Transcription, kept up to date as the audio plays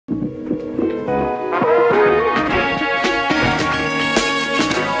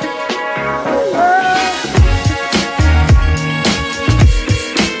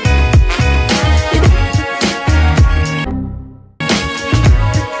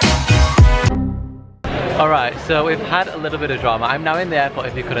Alright, so we've had a little bit of drama. I'm now in the airport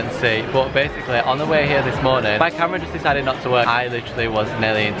if you couldn't see, but basically on the way here this morning, my camera just decided not to work. I literally was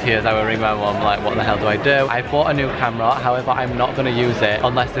nearly in tears. I would ring my mum like, what the hell do I do? I bought a new camera, however I'm not going to use it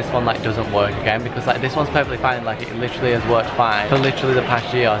unless this one like doesn't work again, because like this one's perfectly fine, like it literally has worked fine for literally the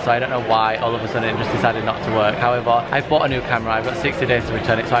past year, so I don't know why all of a sudden it just decided not to work. However, I bought a new camera, I've got 60 days to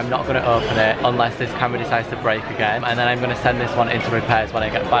return it, so I'm not going to open it unless this camera decides to break again, and then I'm going to send this one into repairs when I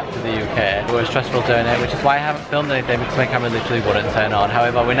get back to the UK. It was stressful doing it, which is why I haven't filmed anything, because my camera literally wouldn't turn on.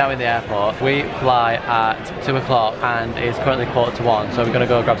 However, we're now in the airport. We fly at 2 o'clock and it's currently 1:45, so we're going to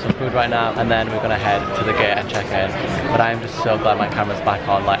go grab some food right now and then we're going to head to the gate and check in. But I am just so glad my camera's back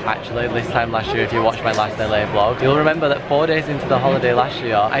on. Like actually this time last year, if you watched my last LA vlog, you'll remember that 4 days into the holiday last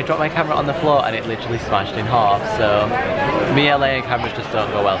year, I dropped my camera on the floor and it literally smashed in half. So me, LA and cameras just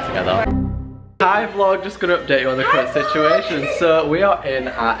don't go well together. Hi vlog, just gonna update you on the current situation. So we are in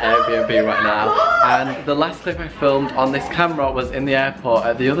our Airbnb right now, and the last clip I filmed on this camera was in the airport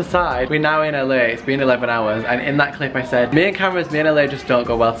at the other side. We're now in LA, it's been 11 hours, and in that clip I said, me and LA just don't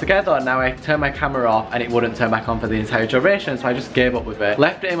go well together. Now I turned my camera off and it wouldn't turn back on for the entire duration, so I just gave up with it.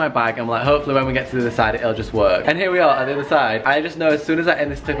 Left it in my bag, and I'm like, hopefully when we get to the other side it'll just work. And here we are at the other side. I just know as soon as I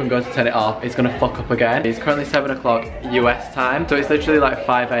end this clip and go to turn it off, it's gonna fuck up again. It's currently 7 o'clock US time, so it's literally like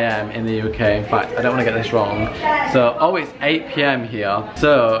 5 AM in the UK. In fact, I don't want to get this wrong. So, oh, it's 8 PM here.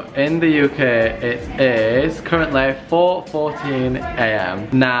 So, in the UK, it is currently 4:14 AM.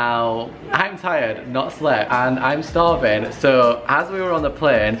 Now, I'm tired, not slept, and I'm starving. So, as we were on the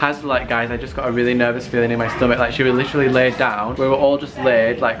plane, Haz was like, guys, I just got a really nervous feeling in my stomach. Like, she was literally laid down. We were all just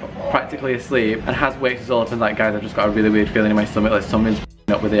laid, like, practically asleep. And Haz wakes us all up and like, guys, I've just got a really weird feeling in my stomach. Like, something's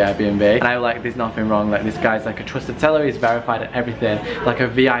up with the Airbnb. And I was like, there's nothing wrong. Like, this guy's like a trusted seller. He's verified and everything. Like a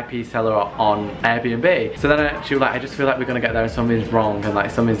VIP seller on Airbnb. So then she was like, I just feel like we're gonna get there and something's wrong. And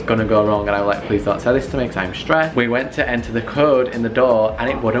like, something's gonna go wrong. And I was like, please don't say this to me because I'm stressed. We went to enter the code in the door and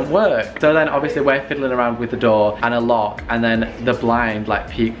it wouldn't work. So then obviously we're fiddling around with the door and a lock, and then the blind like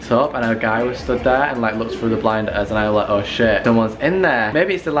peeked up and a guy was stood there and like looked through the blind at us, and I was like, oh shit, someone's in there.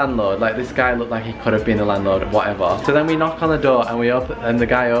 Maybe it's the landlord. Like, this guy looked like he could have been the landlord, whatever. So then we knock on the door and we open, and the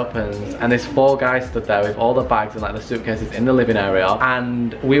guy opens, and there's 4 guys stood there with all the bags and like the suitcases in the living area,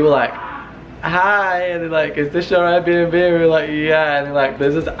 and we were like, hi, and they're like, is this your Airbnb? And we were like, yeah, and they're like,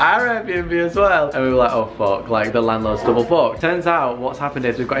 this is our Airbnb as well. And we were like, oh fuck, like the landlord's double booked. Turns out what's happened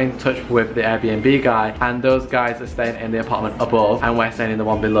is we've got in touch with the Airbnb guy, and those guys are staying in the apartment above and we're staying in the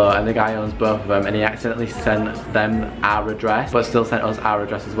one below, and the guy owns both of them, and he accidentally sent them our address but still sent us our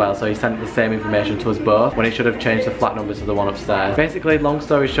address as well. So he sent the same information to us both when he should have changed the flat number to the one upstairs. Basically, long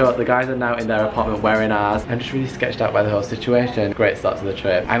story short, the guys are now in their apartment, we're in ours. I'm just really sketched out by the whole situation. Great start to the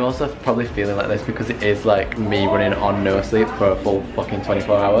trip. I'm also probably feeling like this because it is like me running on no sleep for a full fucking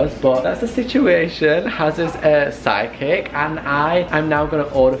 24 hours, but that's the situation. Haz is a sidekick, and I'm now gonna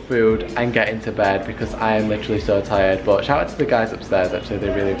order food and get into bed because I am literally so tired. But shout out to the guys upstairs, actually,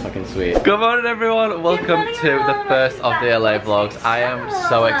 they're really fucking sweet. Good morning everyone, welcome to the first of the LA vlogs. I am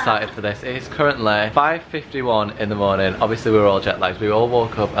so excited for this. It is currently 5:51 in the morning. Obviously we were all jet lagged. We all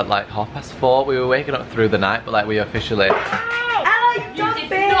woke up at like 4:30. We were waking up through the night, but like we officially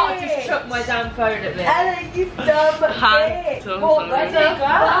chuck my damn phone at me. Ella, you dumb bitch. Where did it go?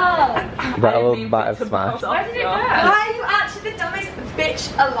 That might have smashed. Where did it go? Why are you actually the dumbest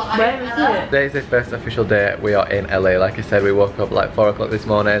bitch alive? Where is it? Today is the first official day we are in LA. Like I said, we woke up at like 4 o'clock this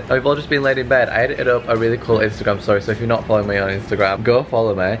morning. And we've all just been laid in bed. I edited up a really cool Instagram story, so if you're not following me on Instagram, go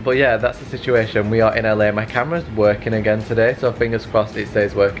follow me. But yeah, that's the situation. We are in LA. My camera's working again today, so fingers crossed it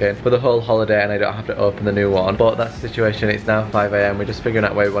stays working for the whole holiday and I don't have to open the new one. But that's the situation. It's now 5 AM. We're just figuring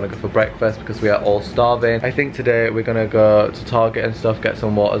out where we want to go for breakfast because we are all starving. I think today we're gonna go to Target and stuff, get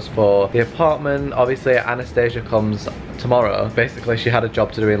some waters for the apartment. Obviously Anastasia comes tomorrow. Basically she had a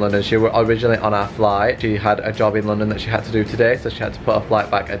job to do in London. She were originally on our flight. She had a job in London that she had to do today, so she had to put her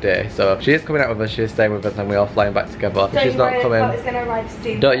flight back a day. So she is coming out with us, she is staying with us, and we're all flying back together. She's not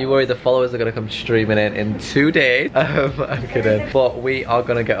coming. Don't you worry, the followers are gonna come streaming in 2 days. I'm kidding. But we are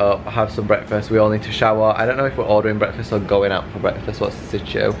gonna get up, have some breakfast. We all need to shower. I don't know if we're ordering breakfast or going out for breakfast. What's the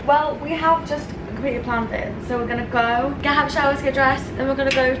situation? Well, we have just completely planned it. So we're gonna go, have showers, get dressed, then we're gonna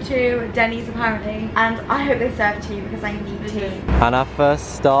go to Denny's apparently. And I hope they serve tea because I need tea. And our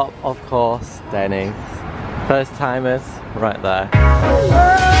first stop, of course, Denny's. First timers, right there.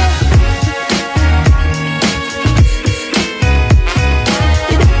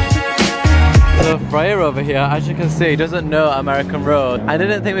 So Freya over here, as you can see, doesn't know American Road. I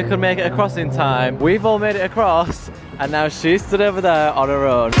didn't think we could make it across in time. We've all made it across, and now she's stood over there on her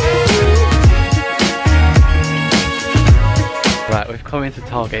own. Right, we've come into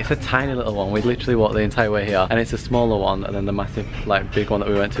Target. It's a tiny little one. We literally walked the entire way here, and it's a smaller one and then the massive, like, big one that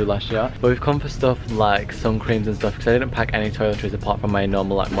we went to last year. But we've come for stuff like sun creams and stuff because I didn't pack any toiletries apart from my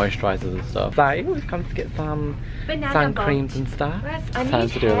normal, like, moisturisers and stuff. Like, we've come to get some sun creams and stuff. Time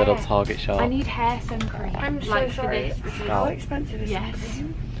to do a little Target shop. I need hair sun cream. I'm so sorry. How expensive is this?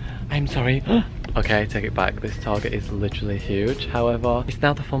 I'm sorry. Okay, take it back. This Target is literally huge. However, it's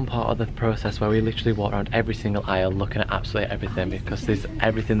now the fun part of the process where we literally walk around every single aisle looking at absolutely everything because there's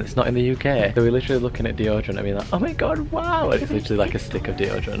everything that's not in the UK. So we're literally looking at deodorant and being like, oh my god, wow! And it's literally like a stick of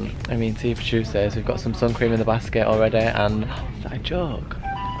deodorant. I mean, see for Tuesdays, we've got some sun cream in the basket already, and is that a joke?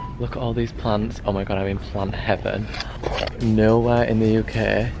 Look at all these plants. Oh my god, I'm in plant heaven. Nowhere in the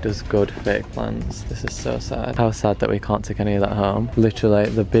UK does good fake plants. This is so sad. How sad that we can't take any of that home. Literally,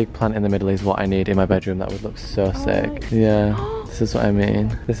 the big plant in the middle is what I need in my bedroom. That would look so sick. Yeah, this is what I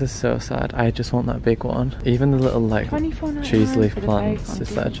mean. This is so sad. I just want that big one. Even the little like cheese leaf plants.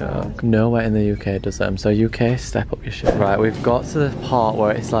 Is that a joke? Nowhere in the UK does them. So UK, step up your shit. Right, we've got to the part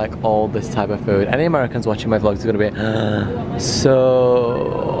where it's like all this type of food. Any Americans watching my vlogs are gonna be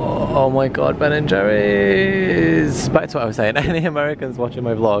so... Oh my god, Ben & Jerry's! Back to what I was saying, any Americans watching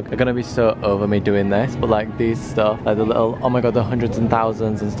my vlog are gonna be so over me doing this, but like these stuff, like the little, oh my god, the hundreds and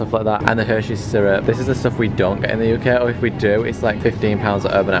thousands and stuff like that, and the Hershey's syrup, this is the stuff we don't get in the UK, or if we do, it's like £15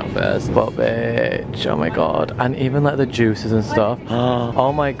 at Urban Outfitters. But bitch, oh my god. And even like the juices and stuff,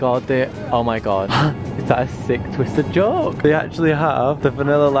 oh my god, oh my god. Is that a sick twisted joke? They actually have the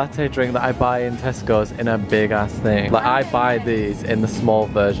vanilla latte drink that I buy in Tesco's in a big ass thing. Like I buy these in the small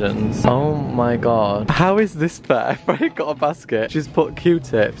versions. Oh my god. How is this fair? I've got a basket. She's put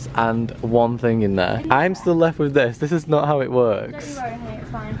Q-tips and one thing in there. I'm still left with this. This is not how it works. Don't be worrying,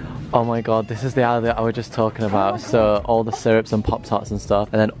 it's fine. Oh my god, this is the aisle that I was just talking about. So all the syrups and Pop-Tarts and stuff,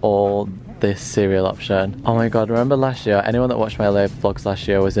 and then all this cereal option. Oh my god, remember last year, anyone that watched my LA vlogs last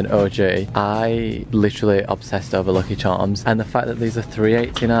year was an OG. I literally obsessed over Lucky Charms, and the fact that these are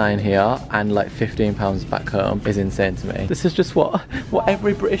 $3.89 here and like £15 back home is insane to me. This is just what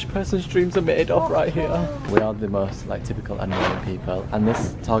every British person's dreams are made of right here. We are the most like typical annoying people, and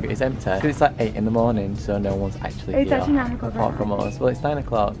this Target is empty. It's like 8 in the morning, so no one's actually here. It's actually 9 o'clock apart from us. Well, it's 9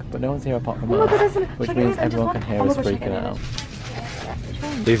 o'clock, but no one's here apart from us, which means everyone can hear us freaking out.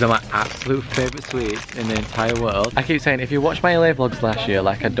 These are my absolute favourite sweets in the entire world. I keep saying, if you watched my LA vlogs last year,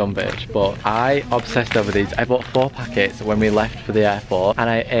 like a dumb bitch, but I obsessed over these. I bought 4 packets when we left for the airport, and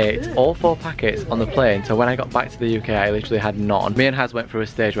I ate all 4 packets on the plane. So when I got back to the UK, I literally had none. Me and Haz went through a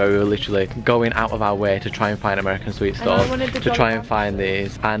stage where we were literally going out of our way to try and find American sweet stores, to try and find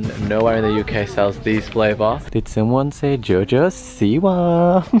these, and nowhere in the UK sells these flavour. Did someone say Jojo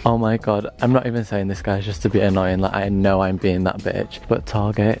Siwa? Oh my god, I'm not even saying this guys just to be annoying, like I know I'm being that bitch, but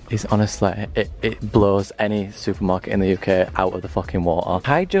Target is honestly, it blows any supermarket in the UK out of the fucking water.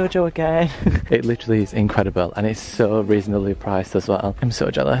 Hi Jojo again. It literally is incredible, and it's so reasonably priced as well. I'm so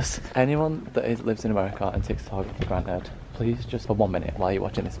jealous. Anyone that lives in America and takes Target for granted, please just for 1 minute while you're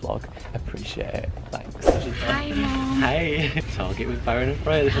watching this vlog, appreciate it. Thanks. Hi mom. Hey. Target with Byron and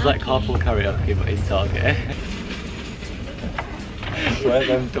Freya. This is like carpool karaoke, but it's Target. Where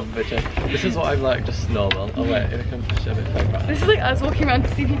them dumb bitches. This is what I'm like, just normal. Oh wait, if I can push it a bit further. This is like us walking around,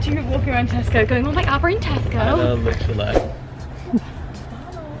 to see people walking around Tesco going, oh my god, we're in Tesco. I know, literally.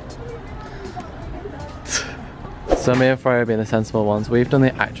 So me and Freya being the sensible ones, we've done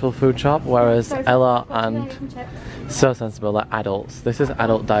the actual food shop, whereas Ella and... So sensible, like adults. This is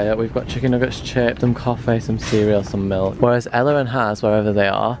adult diet. We've got chicken nuggets, chips, some coffee, some cereal, some milk. Whereas Ella and Haz, wherever they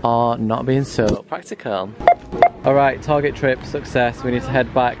are not being so practical. Alright, Target trip, success. We need to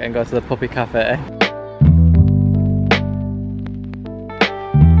head back and go to the puppy cafe.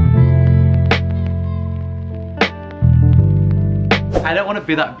 I don't want to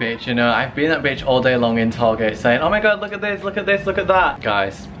be that bitch, you know. I've been that bitch all day long in Target saying, oh my god, look at this, look at this, look at that.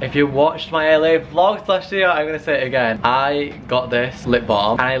 Guys, if you watched my LA vlogs last year, I'm gonna say it again. I got this lip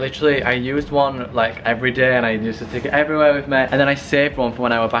balm, and I used one like every day, and I used to take it everywhere with me, and then I saved one for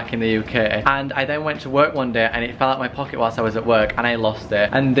when I was back in the UK, and I then went to work one day and it fell out my pocket whilst I was at work and I lost it.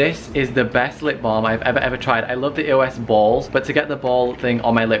 And this is the best lip balm I've ever tried. I love the EOS balls, but to get the ball thing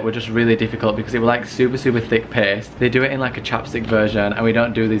on my lip were just really difficult because it was like super thick paste. They do it in like a chapstick version, and we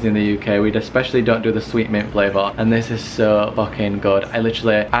don't do these in the UK. We especially don't do the sweet mint flavour, and this is so fucking good. I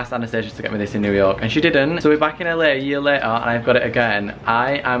literally asked Anastasia to get me this in New York and she didn't, so we're back in LA a year later and I've got it again.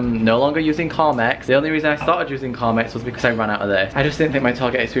 I am no longer using Carmex. The only reason I started using Carmex was because I ran out of this. I just didn't think my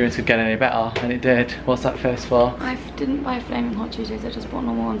Target experience could get any better, and it did. What's that face for? I didn't buy flaming hot Cheetos, I just bought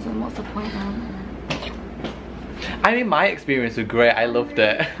normal ones, and what's the point now? I mean, my experience was great. I loved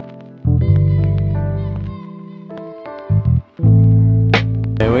it.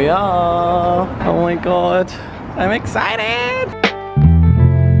 are. Oh my god, I'm excited.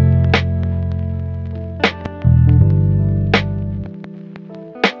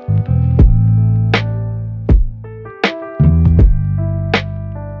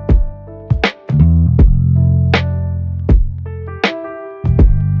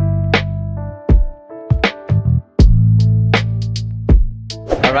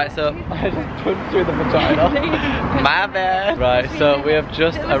 Alright, so I just punched through the vagina. My bad. Right, so we have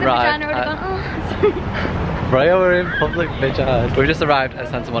just arrived at... Right, we're in public vagina. We've just arrived at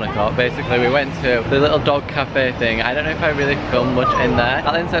Santa Monica. Basically, we went to the little dog cafe thing. I don't know if I really filmed much in there.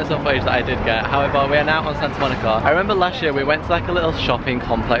 I'll insert some footage that I did get. However, we are now on Santa Monica. I remember last year we went to like a little shopping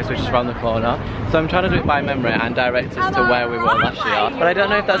complex which is around the corner. So I'm trying to do it by memory and direct us to where we were last year. But I don't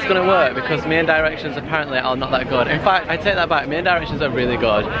know if that's going to work because me and directions apparently are not that good. In fact, I take that back. Me and directions are really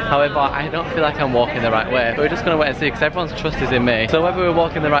good. However, I don't feel like I'm walking the right way. But we're just going to wait and see because everyone's trust is in me. So whether we're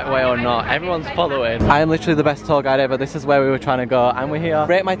walking the right way or not, everyone's following. I am literally the best tour guide ever. This is where we were trying to go and we're here.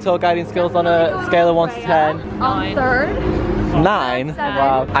 Rate my tour guiding skills on a scale of 1 to 10. On 3rd. 9?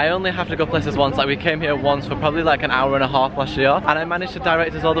 Wow. I only have to go places once. Like we came here once for probably like an hour and a half last year and I managed to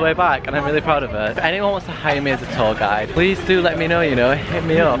direct us all the way back and I'm really proud of it. If anyone wants to hire me as a tour guide, please do let me know, you know, hit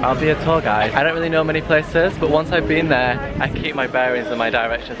me up. I'll be a tour guide. I don't really know many places, but once I've been there, I keep my bearings and my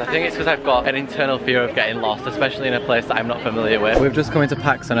directions. I think it's because I've got an internal fear of getting lost, especially in a place that I'm not familiar with. We've just come into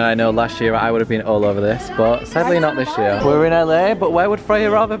Paxton and I know last year I would have been all over this, but sadly not this year. We're in LA, but where would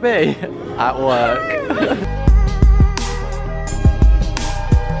Freya rather be? At work.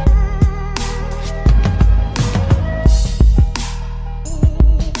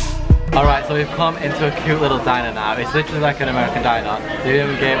 Alright, so we've come into a cute little diner now. It's literally like an American diner. They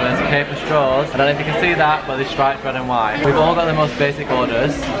even gave us paper straws. I don't know if you can see that, but they're striped red and white. We've all got the most basic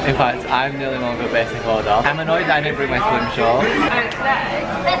orders. In fact, I'm nearly more of a basic order. I'm annoyed that I didn't bring my swim shorts.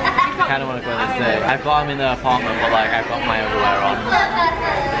 I kind of want to go and say. I've got them in the apartment, but like I've got my underwear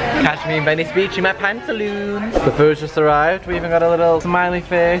on. Catch me in Venice Beach in my pantaloons. The food's just arrived. We even got a little smiley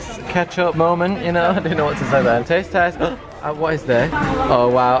face ketchup moment, you know. I didn't know what to say then. Taste test. What is this? Oh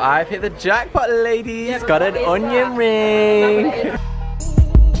wow, I've hit the jackpot, ladies! Got an onion ring!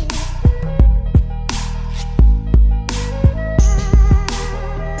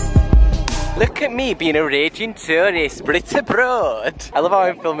 Look at me being a raging tourist, Brit abroad. I love how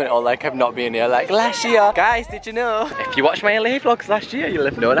I'm filming it all like I've not been here. Like last year, guys, did you know? If you watched my LA vlogs last year, you'll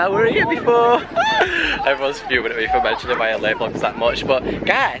have known I were here before. Everyone's fuming at me for mentioning my LA vlogs that much, but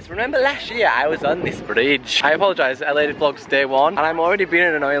guys, remember last year I was on this bridge. I apologise, LA vlogs day 1, and I'm already being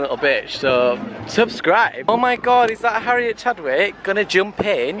an annoying little bitch, so subscribe. Oh my god, is that Harriet Chadwick gonna jump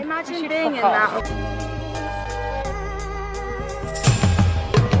in? Imagine being in that.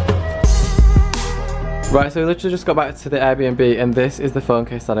 Right, so we literally just got back to the Airbnb and this is the phone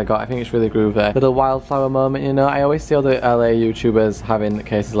case that I got. I think it's really groovy. Little wildflower moment, you know. I always see all the LA YouTubers having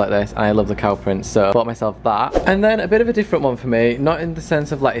cases like this and I love the cow print, so I bought myself that. And then a bit of a different one for me, not in the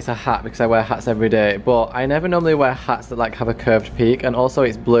sense of like it's a hat because I wear hats every day, but I never normally wear hats that like have a curved peak, and also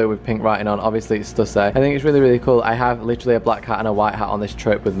it's blue with pink writing on. Obviously it's Stussy. I think it's really cool. I have literally a black hat and a white hat on this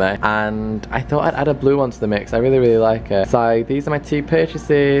trip with me and I thought I'd add a blue one to the mix. I really like it. So these are my 2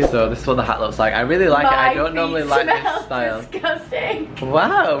 purchases. So this is what the hat looks like. I really like it. I don't normally like this style. Disgusting.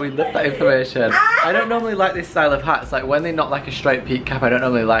 Wow, we love that information. I don't normally like this style of hats. Like when they're not like a straight peak cap, I don't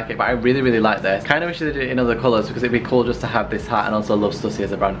normally like it, but I really like this. Kind of wish they did it in other colours because it'd be cool just to have this hat and also love Stussy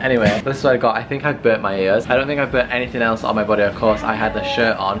as a brand. Anyway, this is what I got. I think I've burnt my ears. I don't think I've burnt anything else on my body. Of course, I had the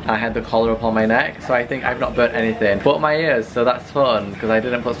shirt on. I had the collar up on my neck, so I think I've not burnt anything but my ears, so that's fun because I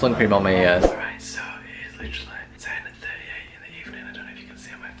didn't put sun cream on my ears. Alright, so it is literally 10:38 in the evening. I don't know if you can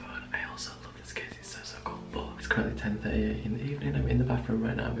see on my phone. I also love this case, it's so cool. But it's currently 10:38 in the evening. I'm in the bathroom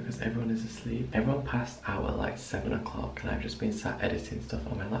right now because everyone is asleep. Everyone passed out at like 7 o'clock and I've just been sat editing stuff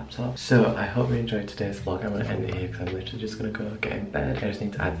on my laptop. So I hope you enjoyed today's vlog. I'm gonna end it here because I'm literally just gonna go get in bed. I just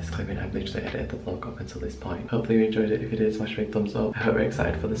need to add this clip in. I've literally edited the vlog up until this point. Hopefully you enjoyed it. If you did, smash a big thumbs up. I hope you're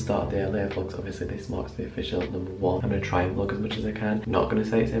excited for the start of the LA vlogs. Obviously this marks the official #1. I'm gonna try and vlog as much as I can. I'm not gonna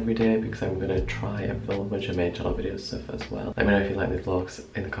say it's every day because I'm gonna try and film a bunch of main channel video stuff as well. Let me know if you like the vlogs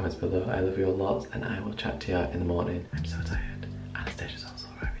in the comments below. I love you a lot and I will chat to you in the morning. I'm so tired. Anastasia's also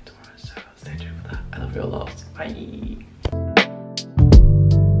arriving tomorrow, so stay tuned for that. I love you a lot. Bye.